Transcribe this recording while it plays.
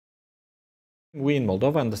We in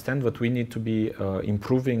Moldova understand that we need to be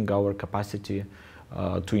improving our capacity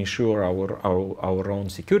to ensure our own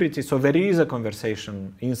security. So there is a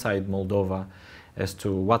conversation inside Moldova as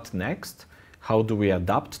to what next. How do we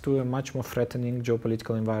adapt to a much more threatening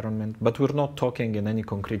geopolitical environment? But we're not talking in any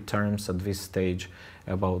concrete terms at this stage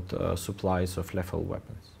about supplies of lethal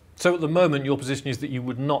weapons. So at the moment, your position is that you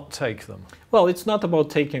would not take them? Well, it's not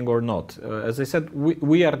about taking or not. As I said,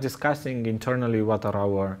 we are discussing internally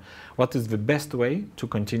what is the best way to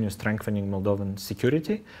continue strengthening Moldovan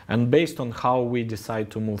security, and based on how we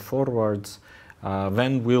decide to move forwards,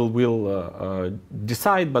 then we'll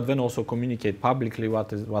decide, but then also communicate publicly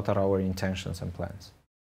what are our intentions and plans.